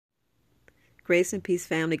Grace and peace,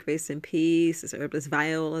 family. Grace and peace. It's Herbalist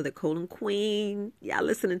Viola, the Colon Queen. Y'all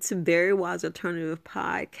listening to Very Wise Alternative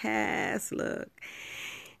Podcast. Look,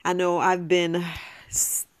 I know I've been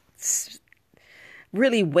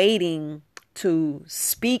really waiting to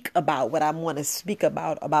speak about what I want to speak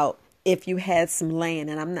about if you had some land,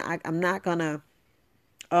 and I'm not gonna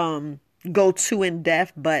go too in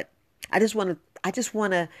depth, but I just want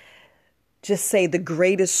to just say the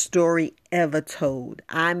greatest story ever told.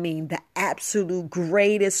 I mean, the absolute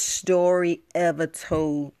greatest story ever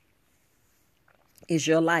told is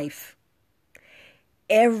your life.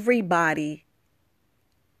 Everybody,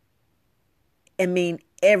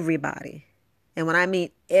 everybody. And when I mean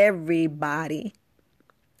everybody,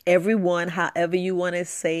 everyone, however you want to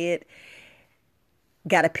say it,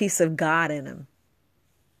 got a piece of God in them.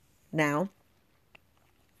 Now,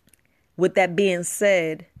 with that being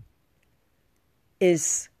said,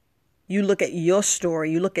 is you look at your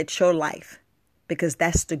story, you look at your life, because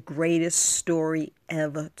that's the greatest story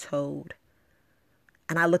ever told.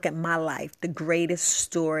 And I look at my life, the greatest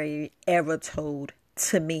story ever told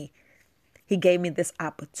to me. He gave me this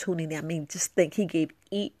opportunity. I mean, just think, he gave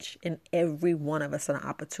each and every one of us an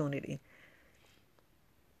opportunity.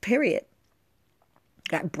 Period.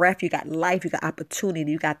 You got breath, you got life, you got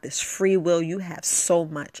opportunity, you got this free will, you have so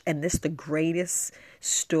much. And this is the greatest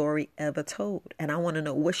story ever told. And I want to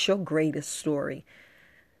know, what's your greatest story?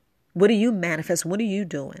 What are you manifesting? What are you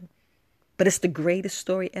doing? But it's the greatest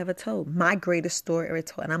story ever told. My greatest story ever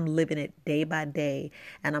told. And I'm living it day by day.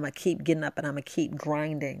 And I'm going to keep getting up and I'm going to keep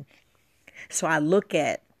grinding. So I look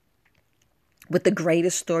at what the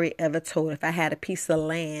greatest story ever told. If I had a piece of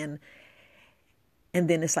land, and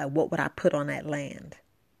then it's like, what would I put on that land?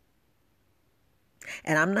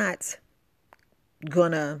 And I'm not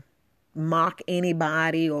going to mock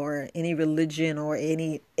anybody or any religion or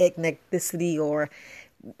any ethnicity or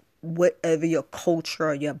whatever your culture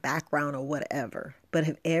or your background or whatever. But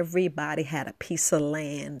if everybody had a piece of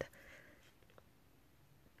land,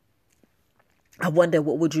 I wonder,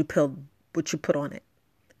 what would you put on it?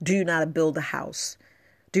 Do you know how to build a house?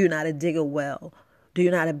 Do you know how to dig a well? Do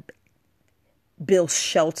you know how to build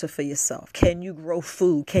shelter for yourself? Can you grow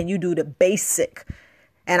food? Can you do the basic,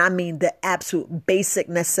 and I mean the absolute basic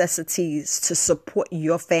necessities to support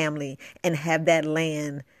your family and have that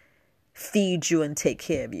land feed you and take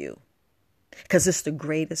care of you? Because it's the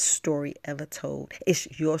greatest story ever told.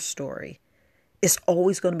 It's your story. It's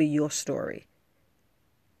always going to be your story.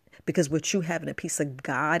 Because with you having a piece of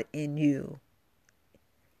God in you,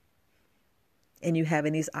 and you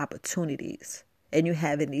having these opportunities, and you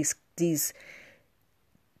having these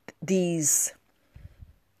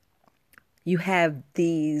you have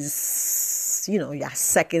these, your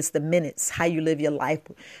seconds, the minutes, how you live your life,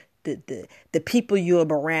 the people you're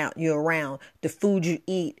around, the food you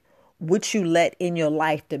eat, what you let in your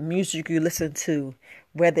life, the music you listen to,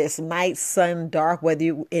 whether it's night, sun, dark, whether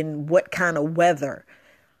you in what kind of weather.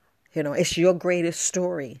 It's your greatest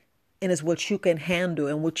story. And it's what you can handle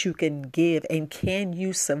and what you can give. And can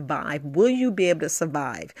you survive? Will you be able to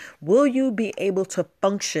survive? Will you be able to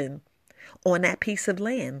function on that piece of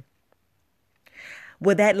land?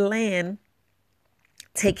 Will that land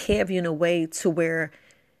take care of you in a way to where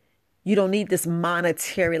you don't need this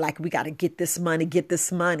monetary, like we got to get this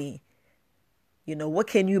money. What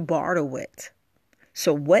can you barter with?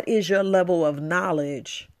 So what is your level of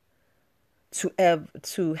knowledge to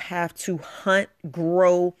have to hunt,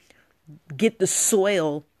 grow, get the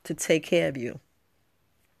soil to take care of you?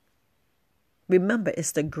 Remember,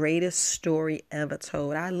 it's the greatest story ever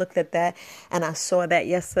told. I looked at that and I saw that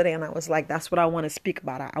yesterday and I was like, that's what I want to speak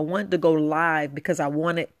about. I wanted to go live because I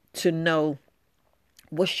wanted to know,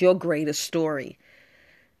 what's your greatest story?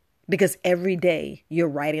 Because every day you're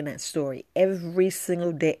writing that story. Every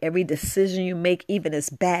single day, every decision you make, even as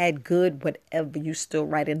bad, good, whatever, you still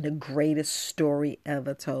writing the greatest story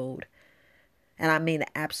ever told. And I mean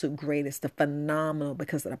the absolute greatest, the phenomenal,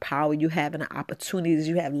 because of the power you have and the opportunities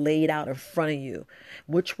you have laid out in front of you.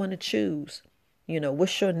 Which one to choose?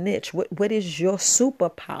 What's your niche? What is your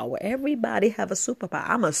superpower? Everybody have a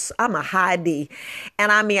superpower. I'm a high D,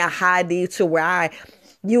 and I mean a high D to where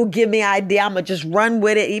you give me an idea, I'm going to just run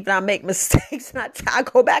with it. Even I make mistakes, and I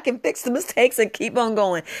go back and fix the mistakes and keep on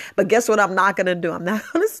going. But guess what I'm not going to do? I'm not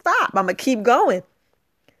going to stop. I'm going to keep going.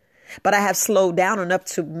 But I have slowed down enough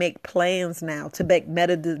to make plans now, to make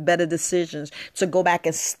better decisions, to go back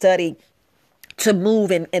and study, to move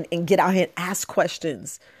and get out here and ask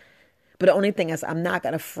questions. But the only thing is, I'm not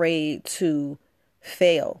afraid to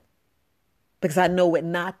fail, because I know what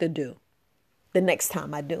not to do the next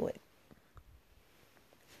time I do it.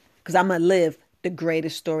 Because I'm going to live the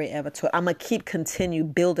greatest story ever told. I'm going to continue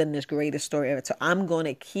building this greatest story ever told. I'm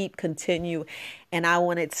going to continue. And I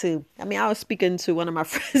wanted to, I was speaking to one of my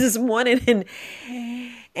friends this morning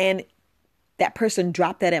and that person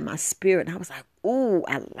dropped that in my spirit. And I was like, ooh,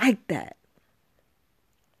 I like that.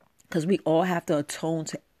 Because we all have to atone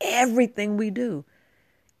to everything we do.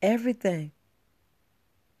 Everything.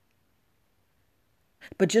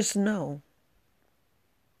 But just know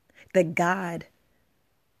that God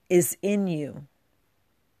is in you.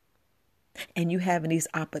 And you having these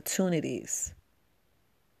opportunities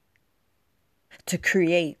to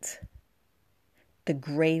create the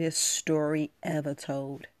greatest story ever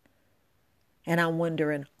told. And I'm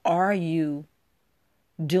wondering, are you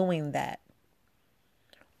doing that?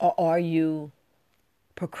 Or are you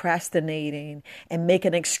procrastinating and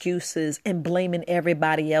making excuses and blaming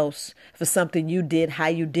everybody else for something you did, how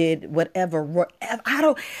you did, whatever.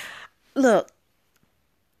 Look,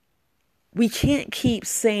 we can't keep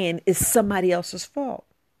saying it's somebody else's fault.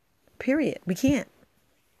 Period. We can't.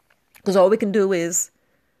 Because all we can do is,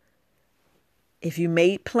 if you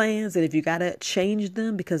made plans and if you got to change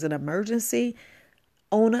them because of an emergency,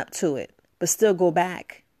 own up to it, but still go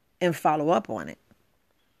back and follow up on it.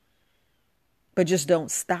 But just don't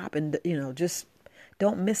stop and, just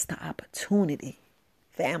don't miss the opportunity.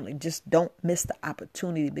 Family, just don't miss the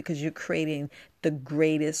opportunity because you're creating the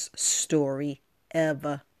greatest story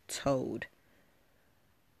ever told.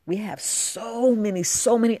 We have so many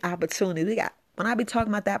opportunities. When I be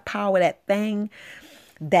talking about that power, that thing,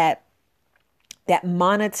 that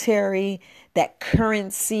monetary, that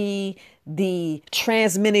currency, the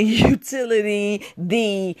transmitting utility,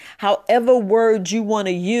 the however word you want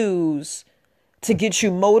to use to get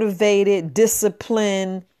you motivated,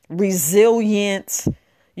 disciplined, resilient,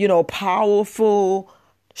 powerful,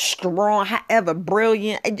 strong, however,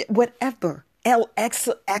 brilliant, whatever,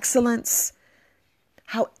 excellence,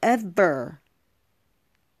 however.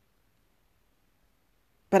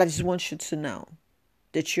 But I just want you to know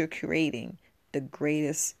that you're creating the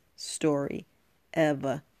greatest story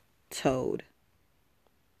ever told.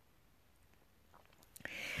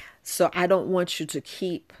 So I don't want you to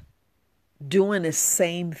keep doing the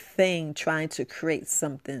same thing, trying to create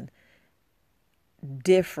something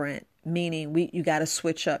different, meaning you got to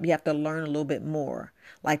switch up. You have to learn a little bit more.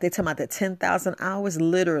 Like they talking about the 10,000 hours,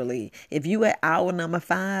 literally. If you at hour number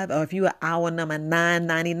 5, or if you at hour number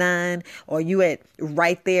 999, or you at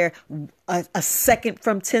right there a second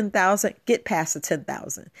from 10,000, get past the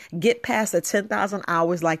 10,000. Get past the 10,000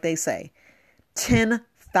 hours, like they say.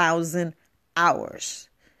 10,000 hours.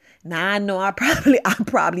 Now I know I'm probably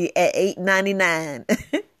at 899.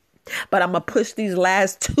 But I'm going to push these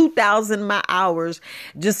last 2,000 my hours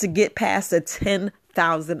just to get past the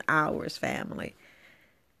 10,000 hours, family.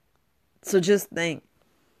 So just think,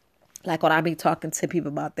 like when I be talking to people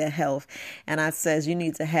about their health, and I says you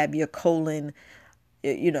need to have your colon,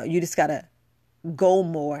 you just got to go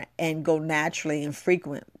more and go naturally and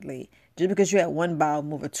frequently. Just because you had 1 bowel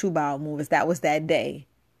move or 2 bowel moves, that was that day.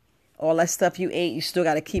 All that stuff you ate, you still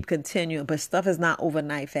got to keep continuing. But stuff is not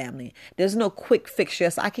overnight, family. There's no quick fix.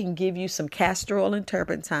 Yes, I can give you some castor oil and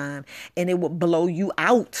turpentine and it will blow you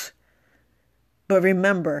out. But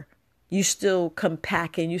remember, you still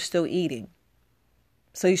compacting, you still eating.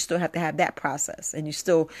 So you still have to have that process. And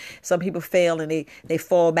some people fail and they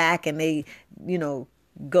fall back and they,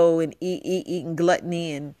 go and eat and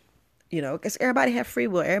gluttony and, because everybody have free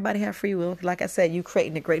will. Everybody have free will. Like I said, you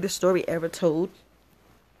creating the greatest story ever told.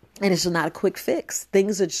 And it's just not a quick fix.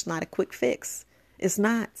 Things are just not a quick fix. It's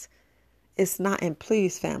not. It's not. And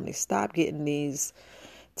please, family, stop getting these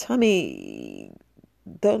tummy.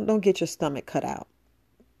 Don't get your stomach cut out.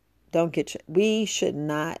 We should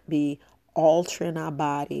not be altering our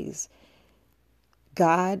bodies.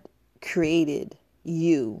 God created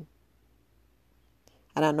you.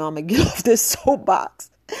 And I know I'm going to get off this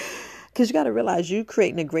soapbox. Because you got to realize you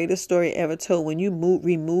creating the greatest story ever told. When you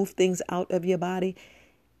remove things out of your body,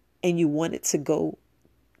 and you want it to go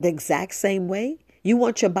the exact same way, you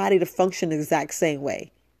want your body to function the exact same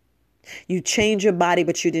way. You change your body,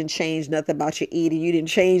 but you didn't change nothing about your eating. You didn't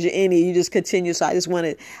change any. You just continue. So I just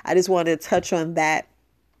wanted to touch on that.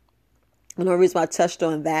 And the reason why I touched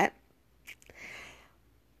on that,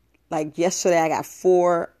 like yesterday, I got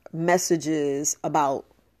 4 messages about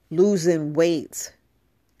losing weight,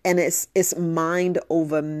 and it's mind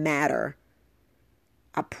over matter.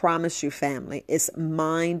 I promise you, family, it's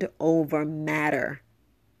mind over matter.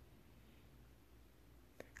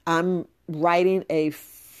 I'm writing a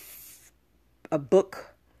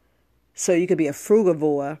book so you could be a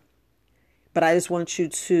frugivore, but I just want you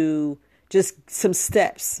to just some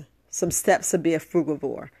steps to be a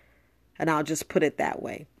frugivore. And I'll just put it that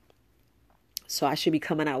way. So I should be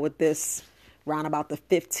coming out with this around about the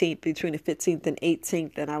 15th, between the 15th and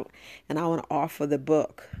 18th. And I want to offer the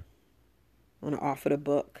book. I want to offer the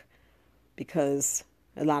book because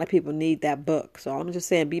a lot of people need that book. So I'm just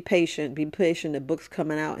saying, be patient. Be patient. The book's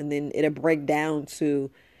coming out, and then it'll break down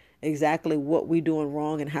to exactly what we doing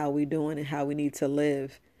wrong and how we doing and how we need to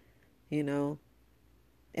live, you know.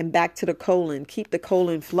 And back to the colon. Keep the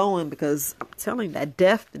colon flowing, because I'm telling you, that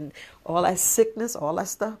death and all that sickness, all that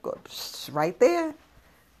stuff goes right there.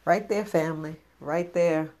 Right there, family. Right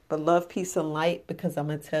there. But love, peace, and light, because I'm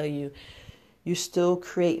going to tell you, you're still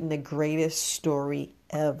creating the greatest story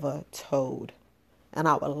ever told. And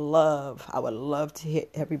I would love to hear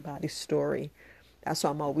everybody's story. That's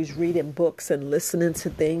why I'm always reading books and listening to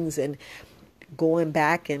things and going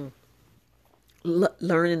back and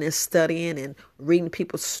learning and studying and reading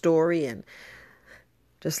people's story. And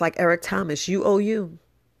just like Eric Thomas, you owe you.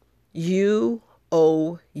 You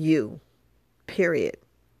owe you. Period.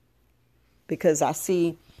 Because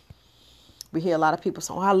we hear a lot of people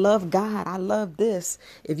say, oh, I love God. I love this.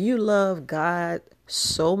 If you love God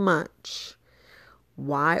so much,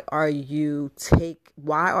 why are you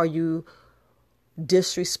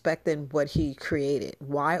disrespecting what he created?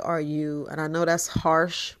 Why are you, and I know that's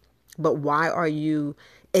harsh, but why are you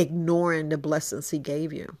ignoring the blessings he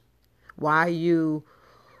gave you? Why are you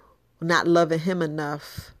not loving him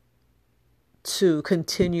enough to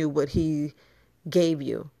continue what he gave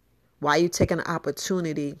you? Why are you taking an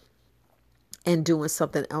opportunity and doing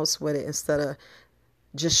something else with it instead of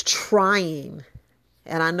just trying?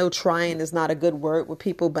 And I know trying is not a good word with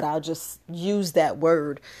people, but I'll just use that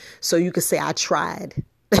word so you can say, I tried.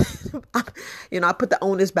 I put the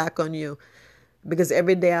onus back on you, because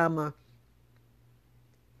every day I'm going to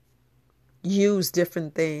use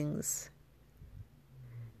different things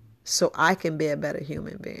so I can be a better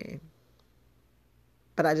human being.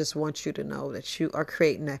 But I just want you to know that you are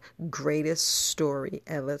creating the greatest story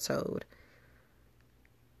ever told.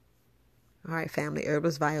 All right, family.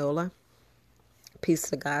 Herbalist Viola. Peace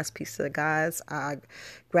to the guys. Peace to the guys.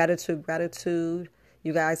 Gratitude.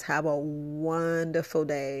 You guys have a wonderful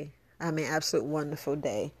day. I mean, absolute wonderful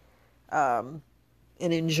day. And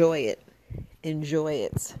enjoy it. Enjoy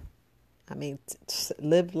it. I mean,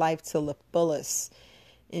 live life to the fullest.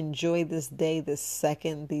 Enjoy this day, this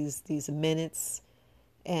second, these minutes.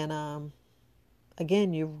 And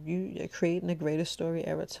again, you're creating the greatest story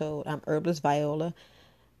ever told. I'm Herbalist Viola.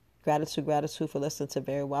 Gratitude for listening to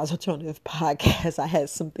Very Wise Alternative Podcast. I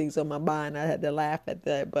had some things on my mind. I had to laugh at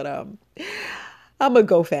that, but I'm a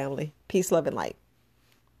go family. Peace, love, and light.